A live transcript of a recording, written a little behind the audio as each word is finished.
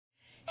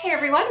Hey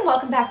everyone,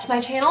 welcome back to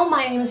my channel.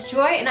 My name is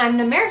Joy and I'm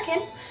an American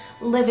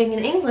living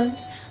in England,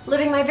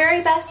 living my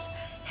very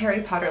best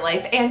Harry Potter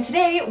life. And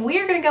today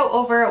we're going to go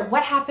over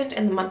what happened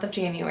in the month of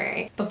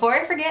January. Before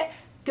I forget,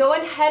 go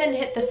ahead and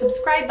hit the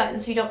subscribe button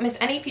so you don't miss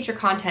any future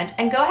content,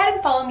 and go ahead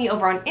and follow me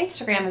over on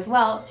Instagram as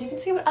well so you can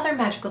see what other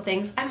magical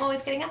things I'm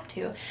always getting up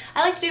to.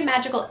 I like to do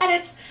magical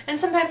edits, and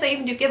sometimes I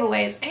even do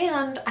giveaways,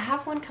 and I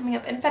have one coming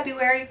up in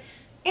February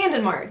and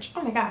in March.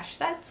 Oh my gosh,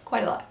 that's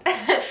quite a lot.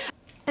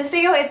 This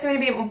video is going to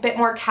be a bit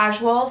more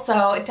casual,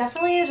 so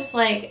definitely just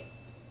like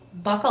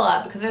buckle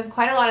up because there's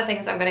quite a lot of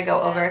things I'm going to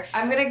go over.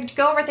 I'm going to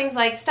go over things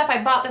like stuff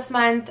I bought this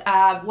month,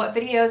 what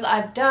videos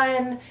I've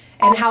done,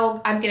 and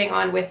how I'm getting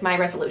on with my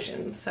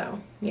resolutions. So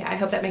yeah, I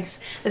hope that makes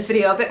this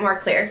video a bit more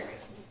clear.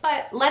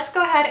 But let's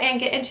go ahead and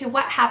get into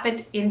what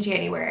happened in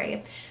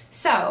January.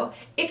 So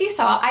if you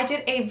saw, I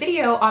did a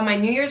video on my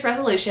New Year's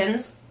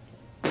resolutions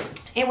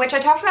in which I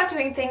talked about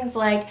doing things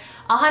like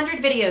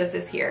 100 videos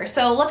this year.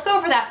 So let's go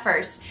over that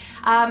first.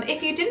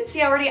 If you didn't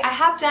see already, I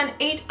have done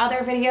 8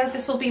 other videos.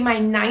 This will be my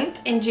 9th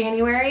in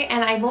January,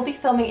 and I will be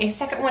filming a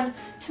second one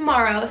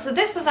tomorrow. So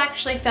this was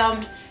actually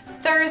filmed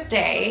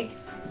Thursday.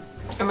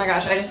 Oh my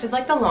gosh, I just did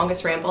like the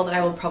longest ramble that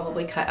I will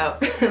probably cut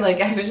out.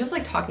 Like I was just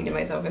like talking to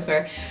myself, I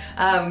swear.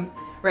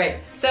 Right,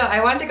 so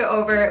I wanted to go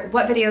over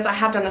what videos I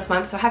have done this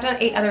month. So I have done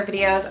 8 other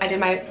videos. I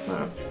did my,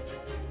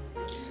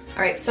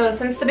 Alright, so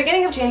since the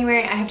beginning of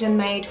January, I have done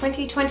my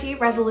 2020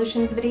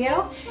 resolutions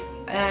video.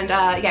 And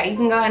yeah, you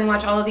can go ahead and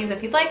watch all of these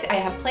if you'd like. I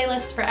have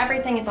playlists for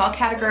everything. It's all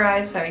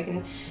categorized, so you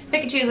can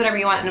pick and choose whatever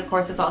you want. And of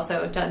course, it's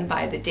also done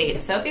by the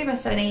date. So if you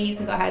missed any, you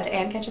can go ahead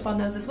and catch up on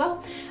those as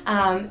well.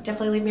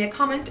 Definitely leave me a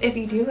comment if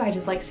you do. I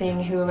just like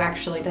seeing who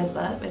actually does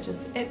that.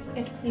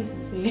 It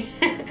pleases me.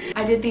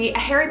 I did the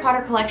Harry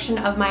Potter collection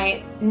of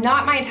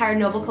not my entire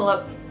Noble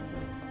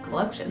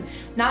collection,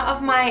 not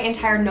of my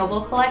entire Noble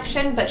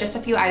collection, but just a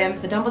few items: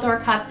 the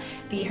Dumbledore cup,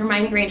 the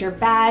Hermione Granger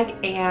bag,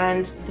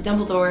 and the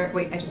Dumbledore,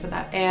 wait, I just said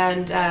that,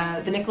 and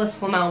the Nicholas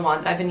Flamel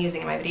wand that I've been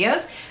using in my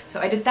videos. So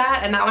I did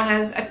that, and that one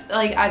has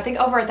like I think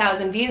over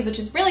 1,000 views, which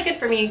is really good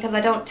for me because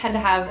I don't tend to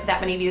have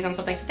that many views on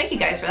something, so thank you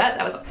guys for that.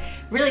 That was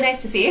really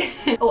nice to see.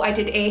 Oh, I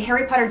did a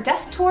Harry Potter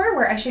desk tour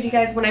where I showed you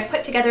guys when I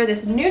put together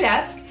this new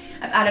desk.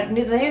 I've added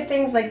new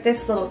things like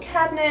this little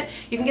cabinet.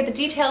 You can get the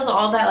details of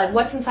all that, like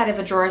what's inside of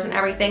the drawers and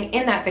everything,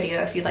 in that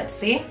video if you'd like to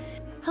see.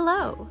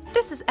 Hello,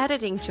 this is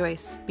Editing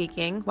Joyce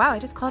speaking. Wow, I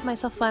just called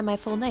myself by my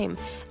full name.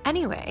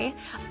 Anyway,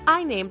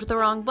 I named the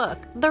wrong book.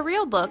 The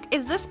real book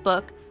is this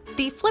book,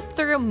 the Flip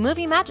Through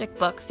Movie Magic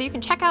book, so you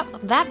can check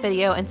out that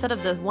video instead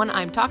of the one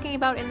I'm talking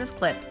about in this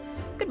clip.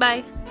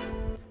 Goodbye.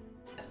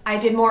 I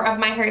did more of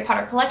my Harry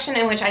Potter collection,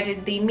 in which I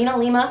did the Mina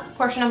Lima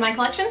portion of my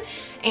collection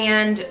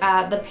and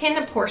the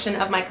pin portion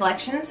of my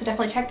collection, so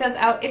definitely check those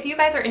out if you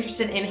guys are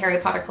interested in Harry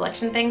Potter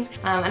collection ththings.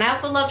 And I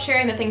also love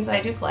sharing the things that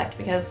I do collect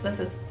because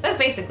that's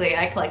basically,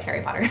 I collect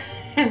Harry Potter.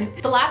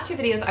 The last 2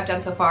 videos I've done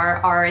so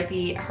far are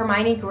the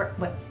Hermione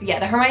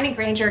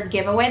Granger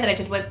giveaway that I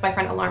did with my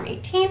friend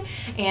Alarm18,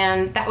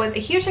 and that was a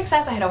huge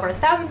success. I had over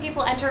 1,000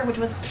 people enter, which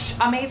was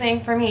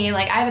amazing for me.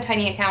 Like, I have a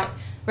tiny account,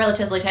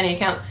 relatively tiny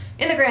account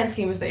in the grand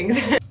scheme of things.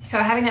 So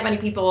having that many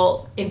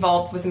people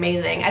involved was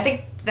amazing. I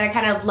think that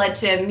kind of led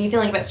to me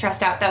feeling a bit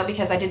stressed out though,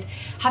 because I did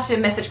have to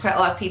message quite a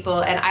lot of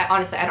people, and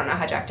honestly I don't know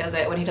how Jack does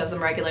it when he does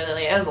them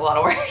regularly. It was a lot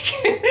of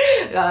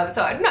work.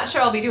 So I'm not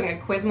sure I'll be doing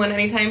a quiz one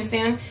anytime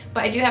soon,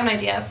 but I do have an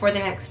idea for the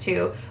next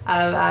 2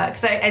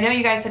 because I know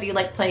you guys said you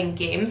like playing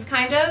games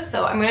kind of,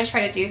 so I'm going to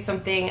try to do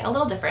something a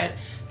little different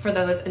for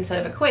those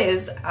instead of a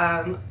quiz,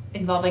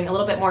 involving a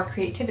little bit more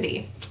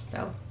creativity.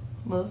 So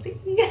we'll see.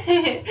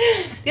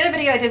 The other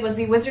video I did was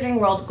the Wizarding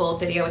World Gold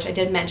video, which I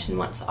did mention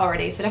once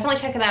already, so definitely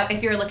check it out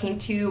if you're looking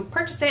to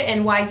purchase it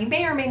and why it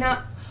may or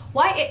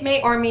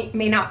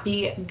may not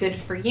be good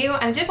for you.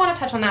 And I did want to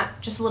touch on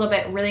that just a little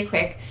bit really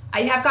quick.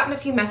 I have gotten a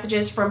few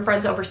messages from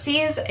friends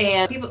overseas,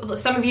 and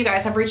some of you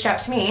guys have reached out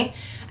to me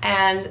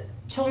and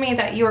told me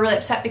that you were really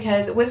upset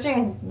because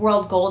Wizarding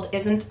World Gold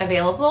isn't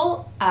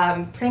available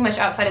pretty much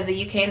outside of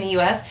the UK and the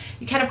US.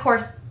 You can of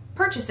course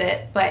purchase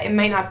it, but it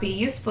might not be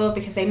useful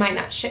because they might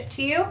not ship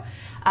to you.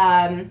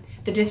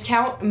 The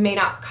discount may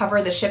not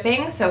cover the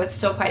shipping, so it's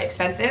still quite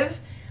expensive.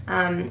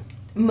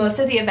 Most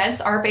of the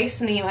events are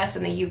based in the US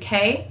and the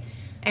UK,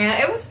 and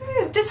it was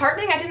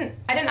disheartening. I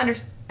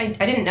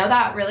didn't know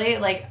that really.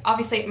 Like,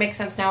 obviously it makes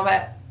sense now,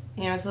 but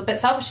you know, it's a bit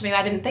selfish of me.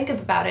 I didn't think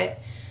about it.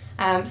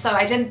 So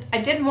I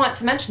did want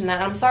to mention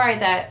that. I'm sorry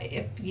that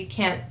if you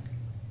can't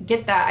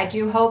get that. I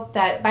do hope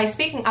that by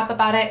speaking up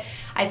about it,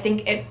 I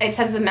think it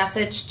sends a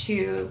message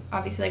to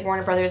obviously like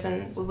Warner Brothers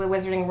and the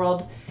Wizarding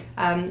World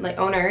like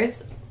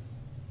owners,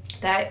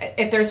 that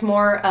if there's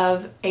more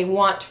of a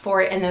want for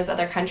it in those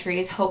other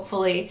countries,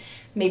 hopefully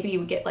maybe you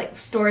would get like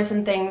stores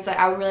and things.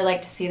 I would really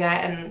like to see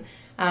that. And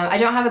I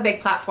don't have a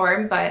big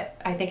platform,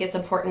 but I think it's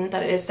important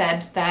that it is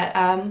said that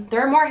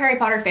there are more Harry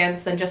Potter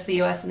fans than just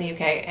the US and the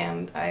UK,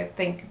 and I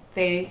think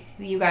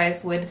you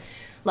guys would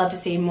love to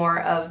see more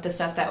of the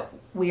stuff that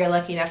we are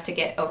lucky enough to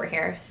get over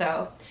here.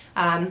 So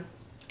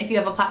if you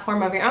have a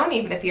platform of your own,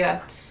 even if you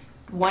have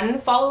 1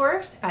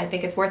 follower. I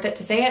think it's worth it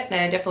to say it, and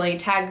I definitely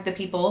tag the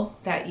people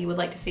that you would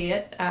like to see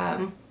it.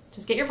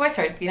 Just get your voice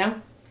heard, you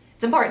know?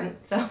 It's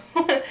important, so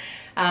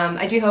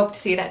I do hope to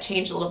see that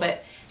change a little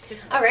bit.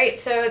 Alright,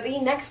 so the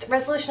next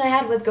resolution I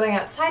had was going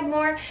outside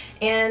more,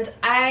 and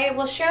I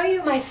will show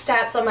you my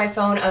stats on my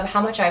phone of how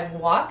much I've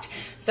walked.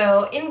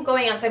 So in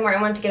going outside more,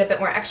 I wanted to get a bit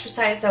more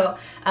exercise, so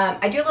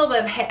I do a little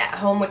bit of HIIT at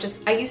home, which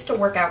is, I used to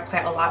work out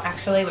quite a lot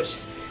actually, which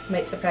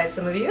might surprise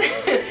some of you,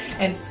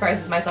 and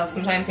surprises myself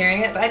sometimes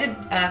hearing it, but I did,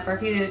 for a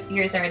few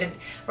years there, I did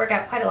work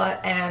out quite a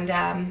lot, and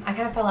I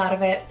kind of fell out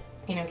of it,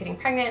 you know, getting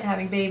pregnant,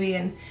 having a baby,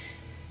 and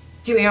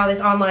doing all this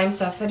online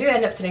stuff, so I do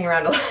end up sitting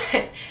around a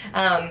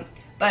lot.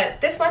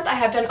 But this month I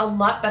have done a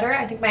lot better.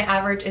 I think my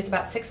average is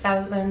about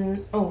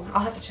 6,000, oh,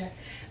 I'll have to check.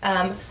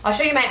 I'll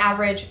show you my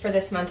average for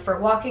this month for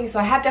walking, so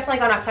I have definitely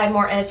gone outside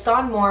more, and it's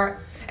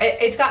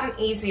gotten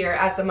easier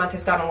as the month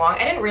has gone along.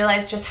 I didn't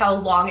realize just how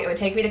long it would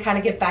take me to kind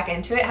of get back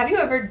into it. Have you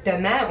ever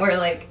done that, where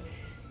like,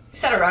 you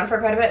sat around for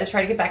quite a bit and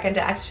try to get back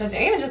into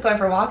exercising, even just going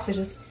for walks,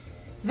 it's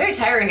very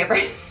tiring at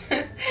first. But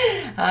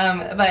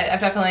I've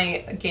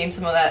definitely gained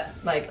some of that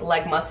like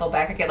leg muscle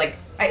back again. Like,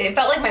 it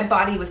felt like my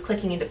body was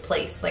clicking into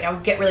place. Like I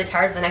would get really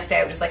tired, the next day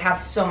I would just like have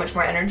so much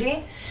more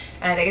energy.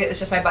 And I think it was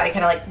just my body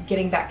kind of like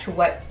getting back to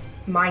what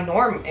my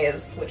norm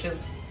is, which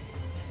is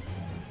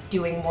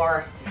doing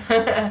more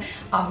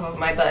off of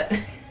my butt.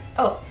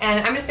 Oh,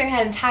 and I'm just going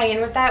ahead and tie in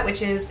with that,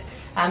 which is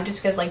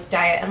just because like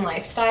diet and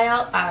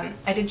lifestyle.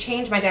 I did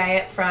change my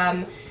diet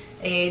from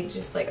a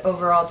just like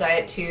overall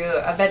diet to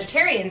a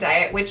vegetarian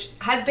diet, which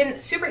has been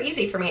super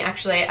easy for me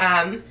actually.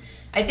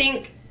 I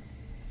think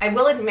I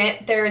will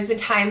admit there has been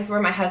times where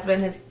my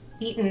husband has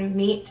eaten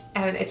meat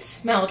and it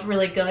smelled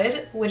really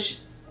good, which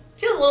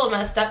feels a little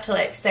messed up to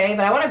like say,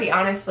 but I want to be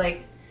honest,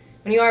 like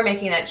when you are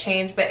making that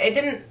change, but it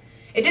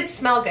did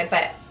smell good,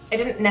 but it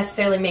didn't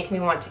necessarily make me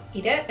want to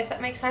eat it, if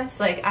that makes sense.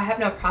 Like I have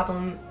no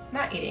problem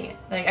not eating it.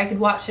 Like I could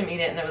watch him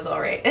eat it and it was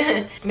all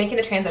right. Making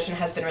the transition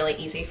has been really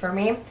easy for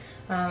me.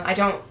 I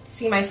don't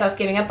see myself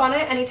giving up on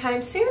it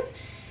anytime soon.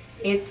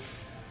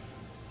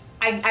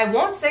 I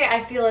won't say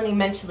I feel any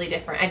mentally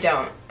different. I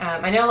don't.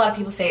 I know a lot of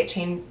people say it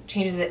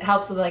changes, it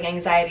helps with like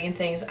anxiety and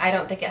things. I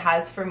don't think it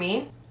has for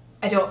me.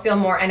 I don't feel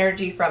more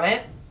energy from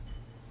it.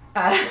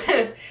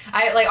 Honestly,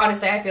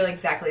 I feel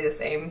exactly the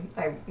same.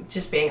 I'm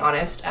just being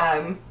honest.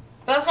 But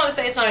that's not to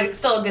say it's not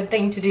still a good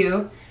thing to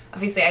do.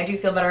 Obviously, I do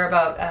feel better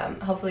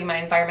about hopefully my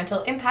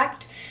environmental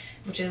impact,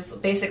 which is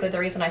basically the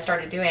reason I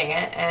started doing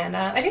it, and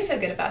I do feel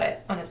good about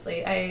it,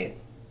 honestly.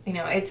 You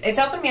know, it's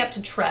opened me up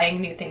to trying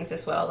new things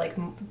as well, like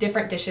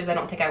different dishes I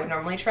don't think I would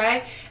normally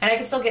try, and I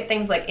can still get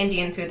things like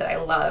Indian food that I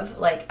love.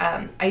 Like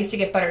I used to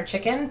get buttered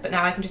chicken, but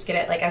now I can just get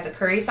it like as a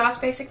curry sauce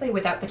basically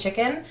without the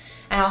chicken,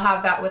 and I'll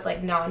have that with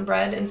like naan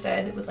bread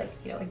instead, with like,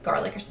 you know, like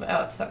garlic or something.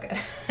 Oh, it's so good.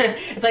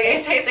 It's like,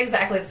 it tastes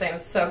exactly the same.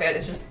 It's so good.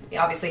 It's just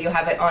obviously you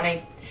have it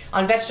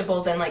on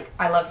vegetables, and like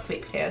I love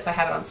sweet potato, so I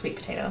have it on sweet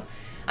potato.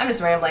 I'm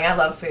just rambling, I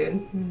love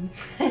food.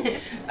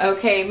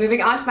 Okay,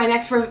 moving on to my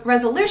next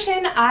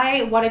resolution.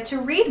 I wanted to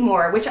read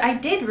more, which I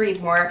did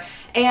read more,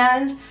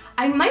 and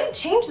I might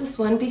change this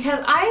one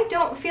because I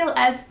don't feel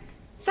as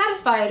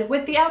satisfied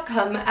with the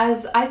outcome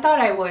as I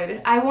thought I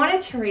would. I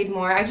wanted to read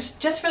more,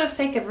 just for the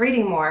sake of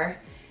reading more,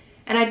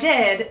 and I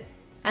did,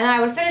 and then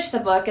I would finish the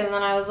book, and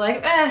then I was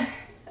like, I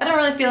don't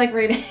really feel like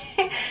reading.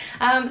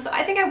 So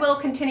I think I will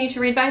continue to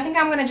read, but I think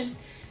I'm going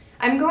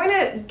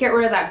to get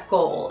rid of that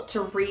goal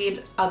to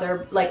read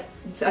like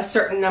a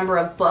certain number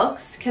of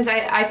books, because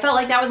I felt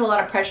like that was a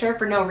lot of pressure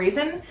for no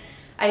reason.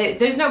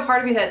 There's no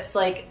part of me that's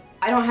like,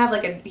 I don't have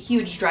like a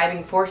huge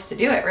driving force to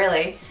do it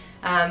really.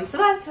 So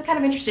that's kind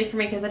of interesting for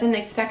me because I didn't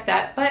expect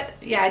that. But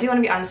yeah, I do want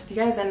to be honest with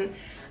you guys, and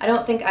I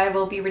don't think I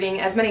will be reading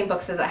as many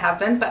books as I have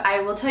been, but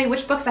I will tell you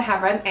which books I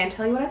have read and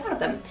tell you what I thought of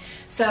them.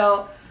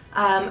 So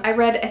I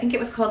read, I think it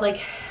was called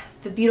like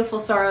The Beautiful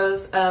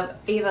Sorrows of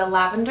Ava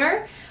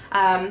Lavender.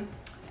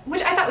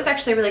 Which I thought was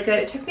actually really good.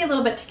 It took me a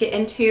little bit to get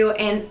into,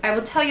 and I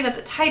will tell you that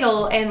the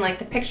title and like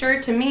the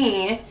picture, to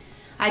me,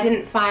 I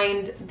didn't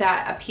find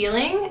that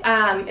appealing.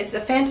 It's a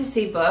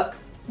fantasy book,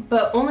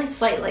 but only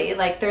slightly.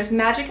 Like there's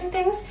magic and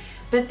things,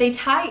 but they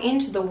tie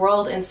into the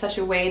world in such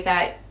a way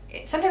that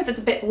sometimes it's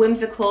a bit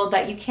whimsical,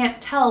 that you can't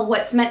tell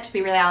what's meant to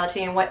be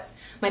reality and what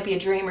might be a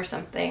dream or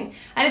something.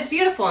 And it's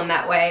beautiful in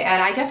that way,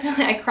 and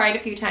I cried a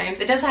few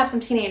times. It does have some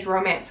teenage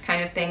romance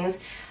kind of things.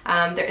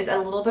 There is a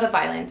little bit of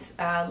violence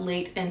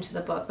late into the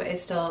book, but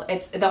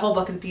the whole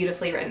book is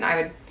beautifully written. I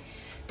would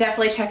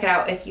definitely check it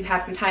out if you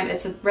have some time.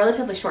 It's a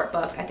relatively short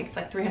book. I think it's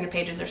like 300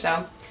 pages or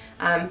so.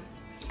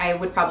 I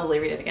would probably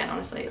read it again,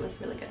 honestly. It was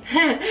really good.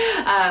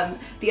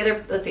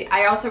 Let's see,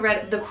 I also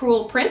read The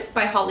Cruel Prince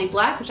by Holly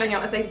Black, which I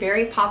know is a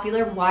very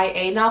popular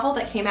YA novel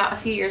that came out a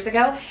few years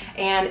ago,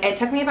 and it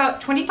took me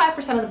about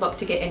 25% of the book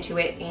to get into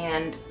it,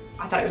 and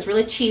I thought it was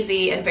really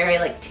cheesy and very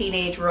like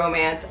teenage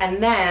romance,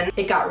 and then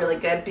it got really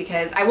good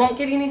because I won't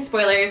give you any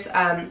spoilers.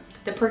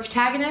 The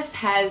protagonist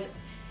has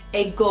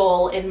a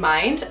goal in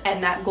mind,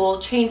 and that goal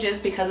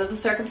changes because of the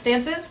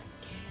circumstances,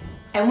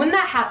 and when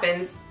that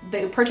happens,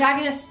 the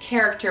protagonist's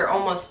character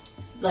almost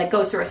like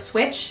goes through a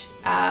switch,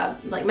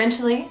 like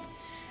mentally.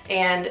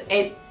 And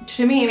it,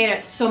 to me, made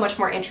it so much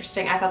more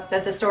interesting. I thought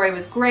that the story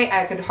was great.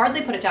 I could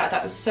hardly put it down. I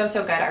thought it was so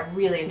good. I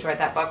really enjoyed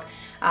that book.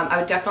 I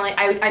would definitely,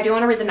 I do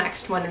want to read the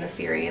next one in the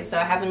series, so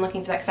I have been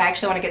looking for that because I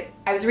actually want to get,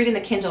 I was reading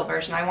the Kindle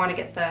version. I want to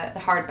get the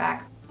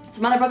hardback.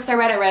 Some other books I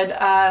read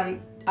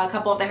a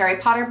couple of the Harry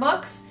Potter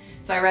books.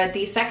 So I read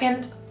the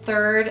second,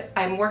 third,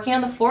 I'm working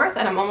on the fourth,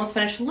 and I'm almost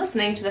finished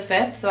listening to the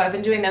fifth, so I've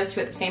been doing those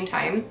two at the same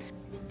time.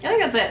 I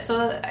think that's it.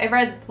 So I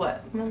read,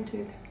 what, 1,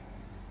 2,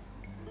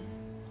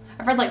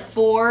 I've read like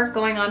 4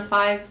 going on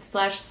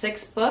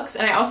 5/6 books,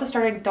 and I also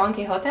started Don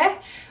Quixote,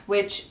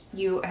 which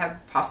you have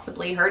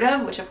possibly heard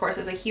of, which of course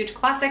is a huge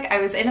classic. I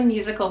was in a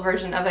musical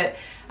version of it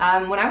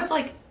when I was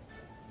like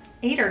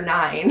 8 or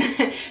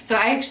 9. So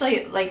I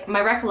actually, like, my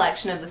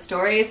recollection of the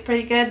story is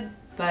pretty good,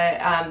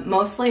 but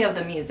mostly of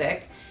the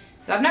music.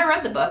 So I've never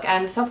read the book,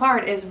 and so far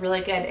it is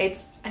really good.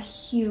 It's a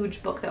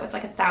huge book though. It's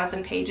like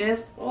 1,000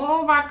 pages.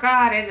 Oh my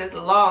god, it is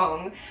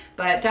long.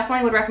 But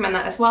definitely would recommend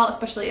that as well,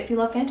 especially if you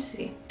love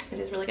fantasy. It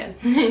is really good.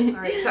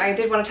 Alright, so I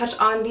did want to touch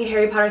on the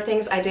Harry Potter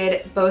things. I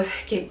did both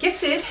get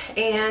gifted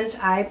and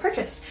I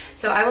purchased.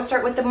 So I will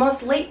start with the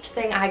most late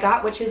thing I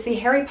got, which is the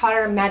Harry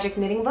Potter Magic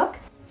Knitting book.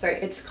 Sorry,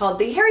 it's called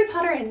the Harry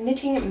Potter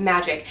Knitting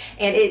Magic,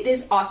 and it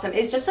is awesome.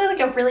 It's just like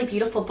a really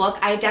beautiful book.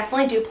 I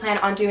definitely do plan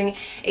on doing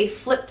a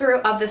flip through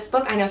of this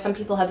book. I know some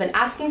people have been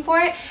asking for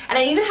it, and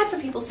I even had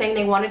some people saying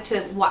they wanted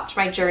to watch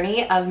my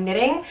journey of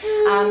knitting.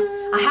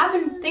 I have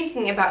been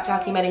thinking about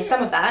documenting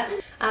some of that.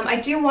 I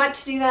do want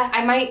to do that.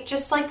 I might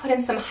just like put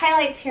in some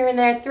highlights here and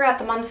there throughout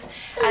the month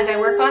as I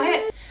work on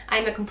it.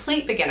 I'm a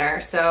complete beginner,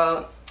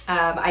 so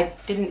I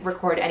didn't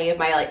record any of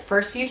my like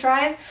first few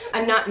tries.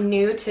 I'm not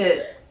new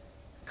to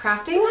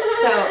crafting,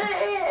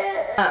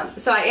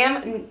 so I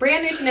am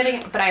brand new to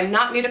knitting, but I'm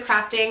not new to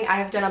crafting. I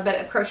have done a bit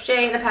of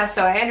crochet in the past,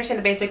 so I understand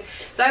the basics.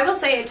 So I will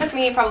say it took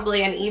me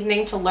probably an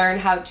evening to learn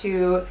how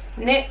to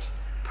knit,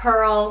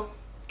 purl,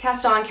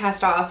 cast on,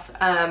 cast off.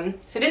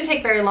 So it didn't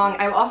take very long.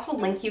 I will also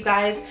link you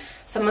guys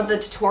some of the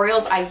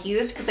tutorials I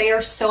used because they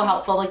are so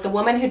helpful. Like the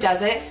woman who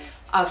does it,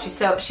 oh,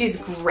 she's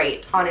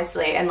great,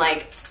 honestly, and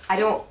like I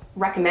don't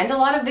recommend a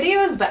lot of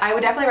videos, but I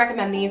would definitely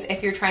recommend these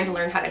if you're trying to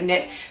learn how to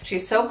knit.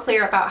 She's so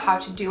clear about how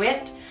to do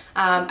it.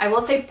 I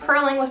will say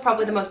purling was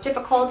probably the most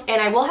difficult, and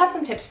I will have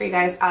some tips for you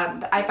guys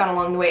that I found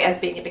along the way as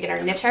being a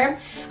beginner knitter.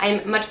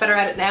 I'm much better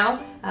at it now.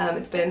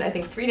 It's been, I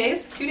think, 3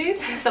 days, 2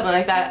 days, something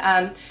like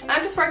that.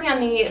 I'm just working on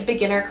the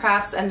beginner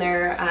crafts and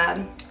their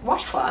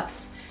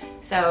washcloths.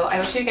 So I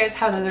will show you guys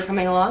how those are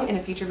coming along in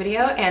a future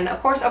video. And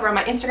of course, over on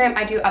my Instagram,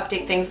 I do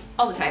update things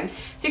all the time.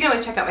 So you can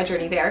always check out my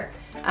journey there.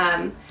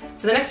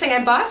 So the next thing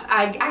I bought,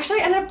 I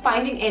actually ended up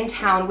finding in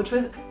town, which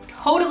was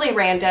totally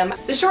random.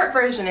 The short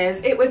version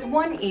is, it was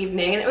one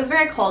evening and it was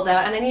very cold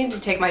out and I needed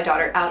to take my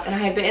daughter out, and I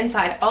had been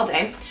inside all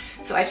day.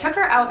 So I took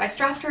her out, I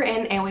strapped her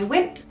in, and we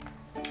went.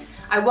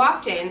 I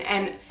walked in,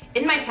 and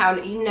in my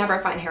town, you never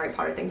find Harry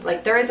Potter things.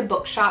 Like, there is a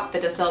bookshop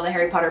that does sell the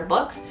Harry Potter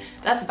books.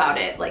 That's about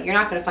it. Like, you're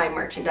not gonna find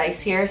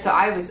merchandise here. So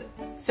I was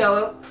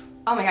so,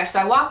 oh my gosh. So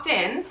I walked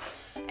in,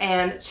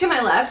 and to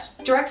my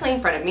left, directly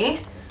in front of me,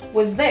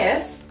 was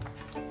this.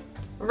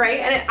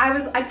 Right, and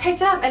I picked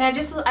it up and I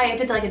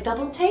did like a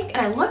double take and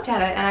I looked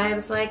at it and I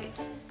was like,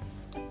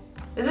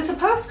 is this a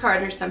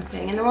postcard or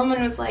something? And the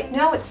woman was like,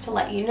 no, it's to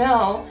let you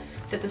know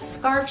that the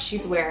scarf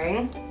she's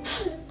wearing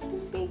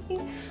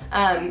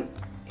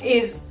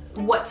is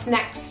what's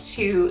next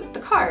to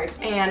the card.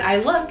 And I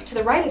looked to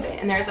the right of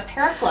it and there's a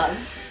pair of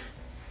gloves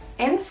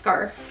and the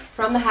scarf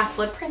from the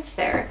Half-Blood Prince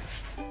there.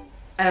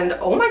 And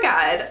oh my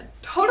god,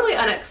 totally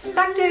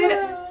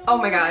unexpected. Oh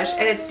my gosh,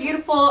 and it's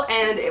beautiful,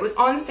 and it was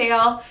on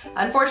sale.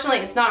 Unfortunately,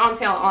 it's not on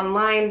sale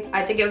online.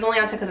 I think it was only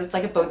on sale because it's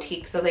like a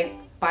boutique, so they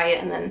buy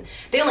it and then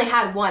they only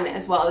had one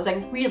as well. It was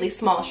like really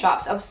small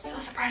shops. I was so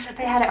surprised that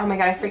they had it. Oh my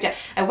god, I freaked out.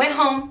 I went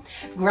home,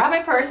 grabbed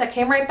my purse, I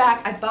came right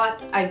back.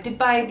 I did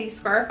buy the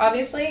scarf,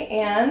 obviously,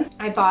 and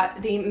I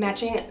bought the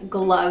matching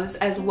gloves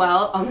as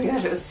well. Oh my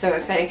gosh, it was so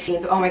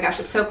exciting. Oh my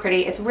gosh, it's so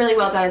pretty. It's really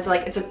well done.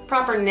 It's a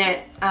proper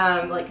knit,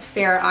 like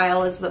Fair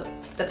Isle is the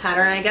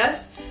pattern, I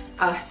guess.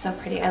 Oh, it's so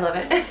pretty. I love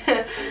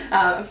it.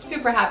 I'm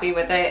super happy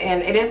with it,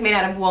 and it is made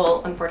out of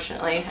wool,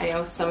 unfortunately. I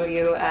know some of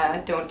you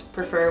don't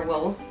prefer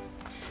wool.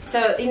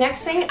 So the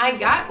next thing I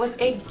got was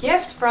a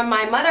gift from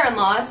my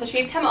mother-in-law. So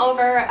she had come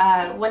over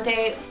one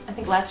day, I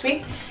think last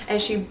week, and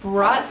she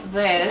brought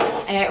this,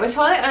 and it was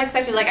totally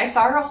unexpected. Like, I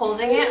saw her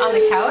holding it on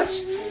the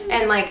couch,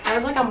 and like, I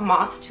was like a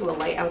moth to a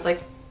light. I was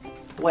like,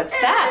 what's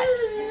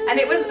that? And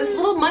it was this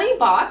little money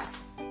box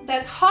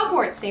that's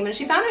Hogwarts themed, and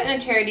she found it in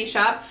a charity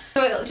shop.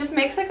 So it just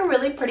makes like a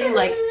really pretty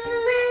like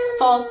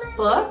false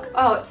book.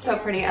 Oh, it's so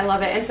pretty. I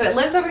love it. And so it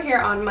lives over here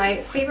on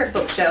my favorite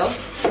bookshelf,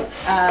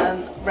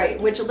 right,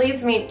 which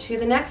leads me to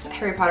the next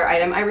Harry Potter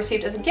item I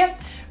received as a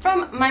gift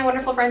from my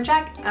wonderful friend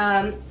Jack,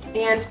 and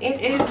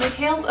it is the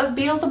Tales of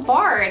Beedle the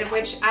Bard,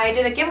 which I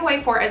did a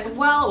giveaway for as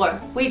well,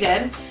 or we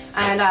did.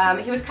 And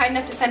he was kind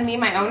enough to send me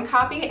my own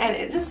copy, and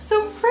it is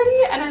so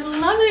pretty and I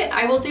love it.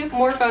 I will do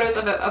more photos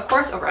of it, of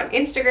course, over on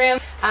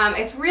Instagram.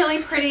 It's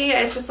really pretty.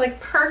 It's just like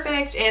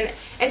perfect, and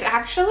it's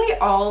actually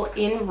all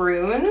in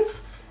runes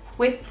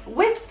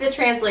with the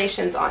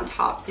translations on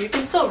top, so you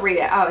can still read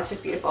it. Oh, it's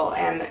just beautiful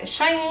and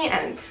shiny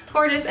and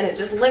gorgeous, and it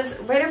just lives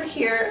right over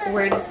here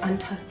where it is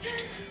untouched.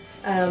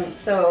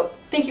 So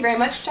thank you very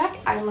much, Jack.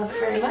 I love it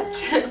very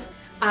much.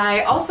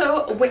 I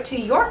also went to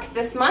York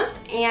this month,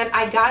 and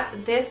I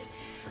got this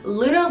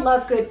Luna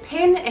Lovegood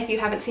pin. If you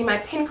haven't seen my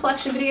pin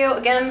collection video,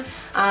 again,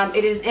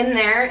 it is in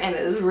there, and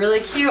it is really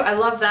cute. I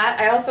love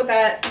that. I also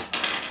got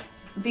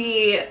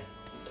the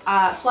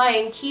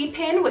flying key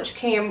pin, which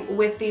came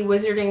with the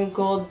Wizarding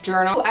Gold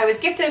journal. I was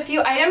gifted a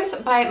few items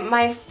by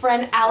my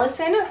friend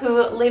Allison,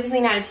 who lives in the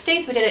United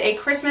States. We did a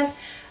Christmas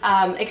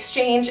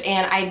exchange,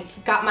 and I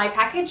got my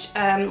package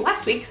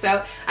last week.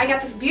 So I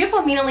got this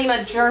beautiful Mina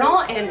Lima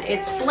journal, and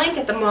it's blank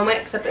at the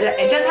moment, except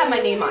it does have my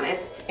name on it,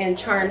 and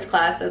Charms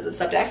class as the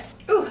subject.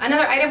 Ooh,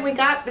 another item we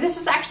got. This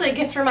is actually a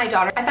gift for my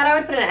daughter. I thought I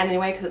would put it in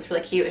anyway because it's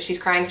really cute. She's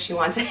crying because she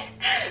wants it.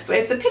 But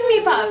it's a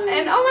pygmy puff,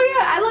 and oh my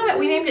god, I love it.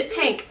 We named it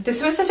Tank.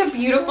 This was such a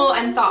beautiful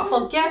and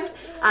thoughtful gift.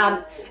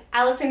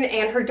 Allison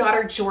and her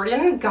daughter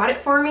Jordan got it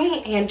for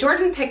me, and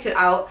Jordan picked it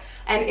out,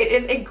 and it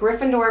is a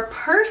Gryffindor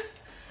purse.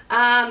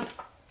 I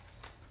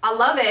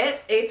love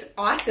it. It's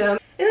awesome.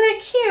 Isn't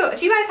it cute?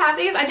 Do you guys have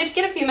these? I did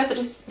get a few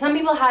messages. Some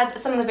people had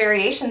some of the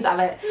variations of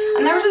it,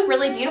 and they were just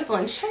really beautiful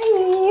and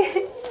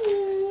shiny.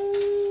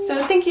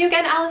 So thank you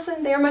again,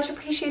 Allison. They are much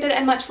appreciated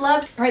and much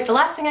loved. All right, the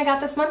last thing I got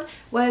this month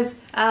was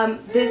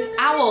this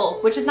owl,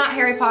 which is not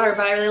Harry Potter,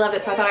 but I really loved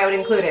it, so I thought I would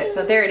include it.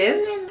 So there it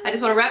is. I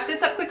just want to wrap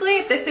this up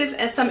quickly. This is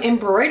some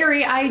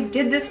embroidery I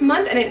did this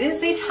month, and it is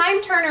the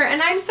time turner,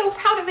 and I'm so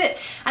proud of it.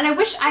 And I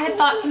wish I had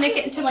thought to make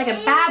it into like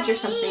a badge or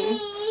something.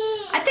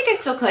 I think I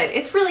still could.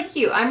 It's really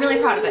cute. I'm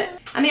really proud of it.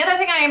 And the other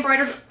thing I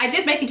embroidered, I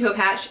did make into a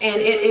patch, and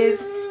it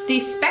is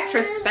the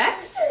Spectra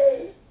Specs.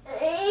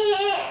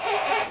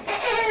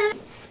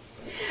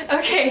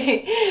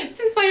 Okay,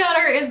 since my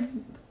daughter is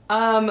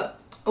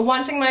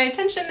wanting my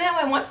attention now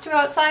and wants to go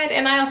outside,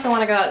 and I also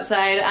want to go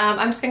outside,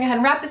 I'm just going to go ahead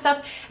and wrap this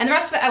up, and the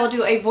rest of it I will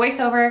do a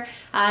voiceover,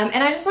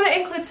 and I just want to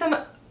include some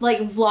like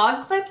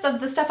vlog clips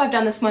of the stuff I've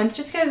done this month,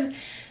 just because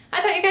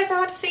I thought you guys might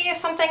want to see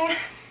something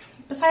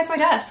besides my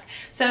desk.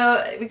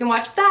 So we can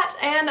watch that,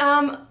 and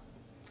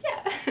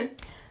yeah.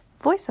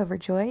 Voiceover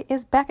Joy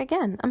is back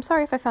again. I'm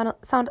sorry if I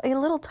sound a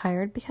little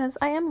tired, because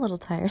I am a little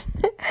tired.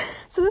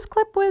 So this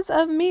clip was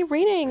of me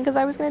reading, because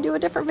I was going to do a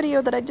different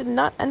video that I did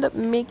not end up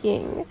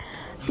making.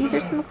 These are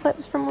some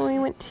clips from when we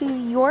went to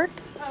York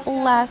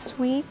last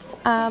week.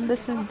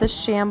 This is the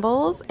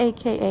Shambles,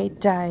 aka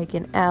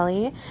Diagon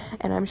Alley,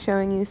 and I'm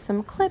showing you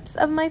some clips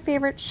of my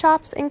favorite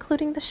shops,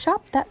 including the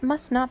shop that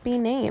must not be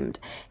named.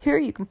 Here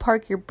you can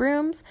park your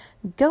brooms,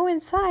 go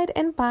inside,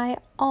 and buy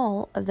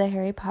all of the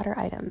Harry Potter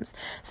items.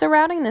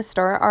 Surrounding this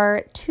store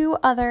are 2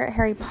 other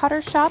Harry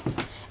Potter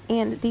shops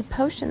and the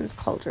Potions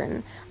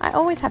Cauldron. I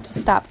always have to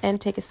stop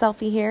and take a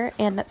selfie here,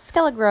 and that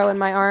Skelegro in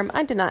my arm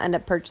I did not end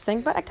up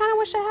purchasing, but I kind of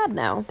wish I had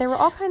now. There were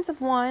all kinds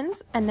of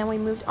wands, and then we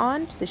moved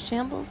on to the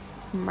Shambles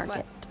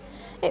Market.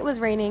 It was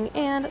raining,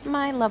 and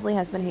my lovely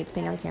husband hates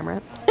being on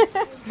camera.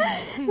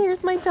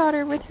 Here's my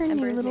daughter with her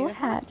new little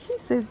hat.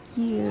 She's so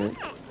cute.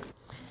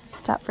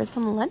 Stop for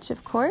some lunch,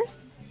 of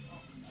course.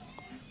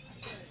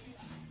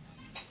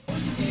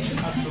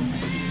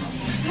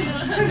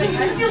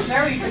 I feel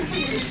very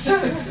confused.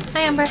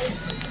 Hi, Amber.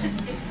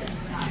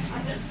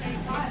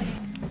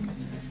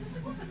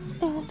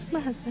 And my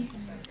husband.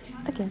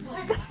 Again.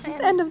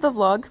 End of the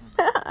vlog.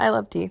 I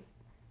love tea.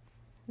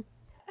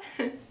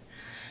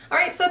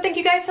 Alright, so thank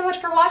you guys so much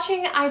for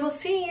watching. I will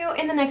see you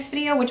in the next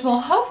video, which will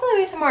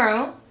hopefully be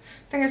tomorrow.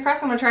 Fingers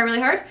crossed, I'm going to try really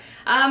hard.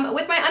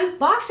 With my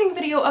unboxing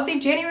video of the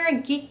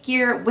January Geek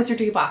Gear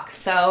Wizardry box.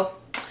 So,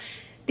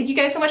 thank you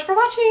guys so much for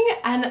watching,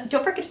 and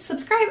don't forget to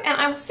subscribe, and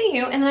I will see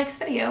you in the next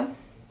video.